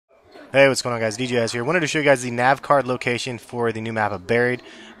Hey, what's going on, guys? DJS here. Wanted to show you guys the nav card location for the new map of Buried,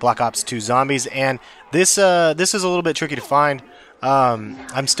 Black Ops 2 Zombies, and this is a little bit tricky to find.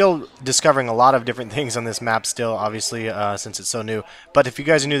 I'm still discovering a lot of different things on this map still, obviously, since it's so new. But if you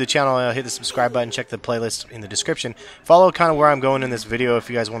guys are new to the channel, hit the subscribe button, check the playlist in the description. Follow kind of where I'm going in this video if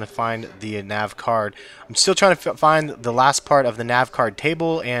you guys want to find the nav card. I'm still trying to find the last part of the nav card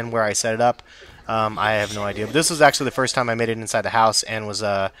table and where I set it up. I have no idea. But this was actually the first time I made it inside the house and was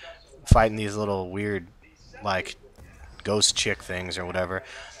fighting these little weird, like, ghost chick things or whatever.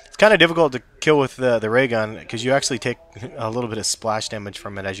 It's kind of difficult to kill with the Raygun because you actually take a little bit of splash damage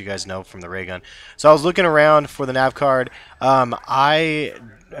from it, as you guys know, from the Raygun. So I was looking around for the nav card. I,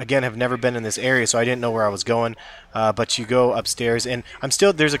 again, have never been in this area, so I didn't know where I was going. But you go upstairs, and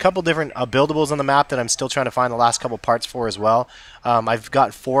there's a couple different buildables on the map that I'm still trying to find the last couple parts for as well. I've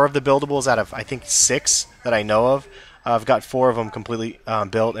got 4 of the buildables out of, I think, 6 that I know of. I've got 4 of them completely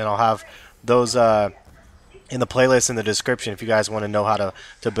built, and I'll have those in the playlist in the description if you guys want to know how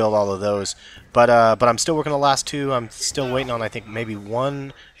to build all of those. But I'm still working the last 2. I'm still waiting on, I think, maybe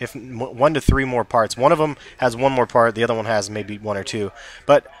 1 to 3 more parts. One of them has 1 more part. The other one has maybe 1 or 2.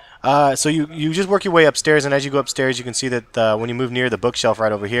 But so you just work your way upstairs, and as you go upstairs, you can see that when you move near the bookshelf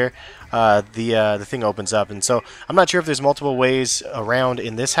right over here, the thing opens up. And so I'm not sure if there's multiple ways around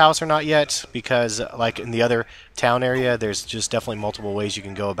in this house or not yet, because like in the other town area, there's just definitely multiple ways you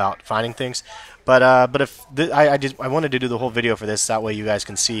can go about finding things. But if I wanted to do the whole video for this, that way you guys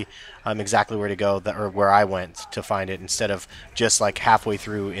can see exactly where to go, or where I went to find it, instead of just like halfway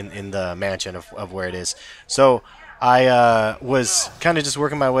through in the mansion of where it is. So I was kind of just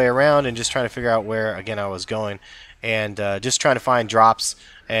working my way around and just trying to figure out where, again, I was going, and just trying to find drops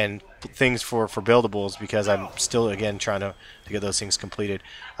and things for buildables, because I'm still, again, trying to get those things completed.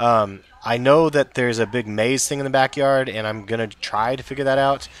 I know that there's a big maze thing in the backyard, and I'm going to try to figure that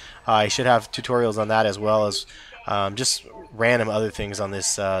out. I should have tutorials on that, as well as just random other things on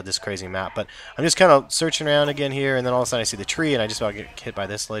this this crazy map. But I'm just kind of searching around again here, and then all of a sudden I see the tree, and I just about get hit by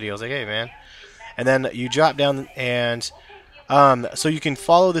this lady. I was like, hey, man. And then you drop down, and so you can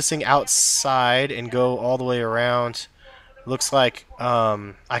follow this thing outside and go all the way around. Looks like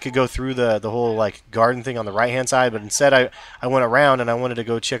I could go through the whole like garden thing on the right hand side, but instead I went around, and I wanted to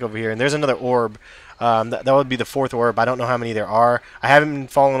go check over here. And there's another orb. That would be the 4th orb. I don't know how many there are. I haven't been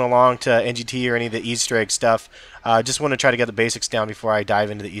following along to NGT or any of the Easter egg stuff. Just want to try to get the basics down before I dive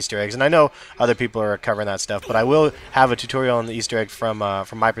into the Easter eggs. And I know other people are covering that stuff, but I will have a tutorial on the Easter egg from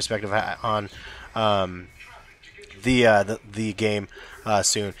my perspective on the game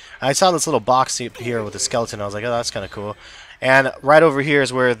soon. I saw this little box here with a skeleton. I was like, oh, that's kind of cool. And right over here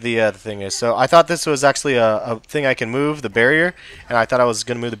is where the thing is. So I thought this was actually a thing I can move, the barrier. And I thought I was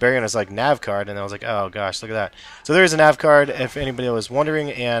going to move the barrier, and it's like nav card. And I was like, oh gosh, look at that. So there is a nav card, if anybody was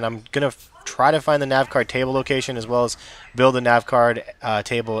wondering. And I'm going to try to find the nav card table location, as well as build the nav card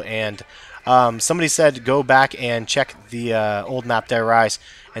table. And somebody said go back and check the old map Dead Rise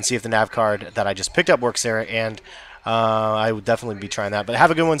and see if the nav card that I just picked up works there. And I would definitely be trying that. But have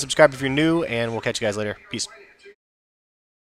a good one. Subscribe if you're new, and we'll catch you guys later. Peace.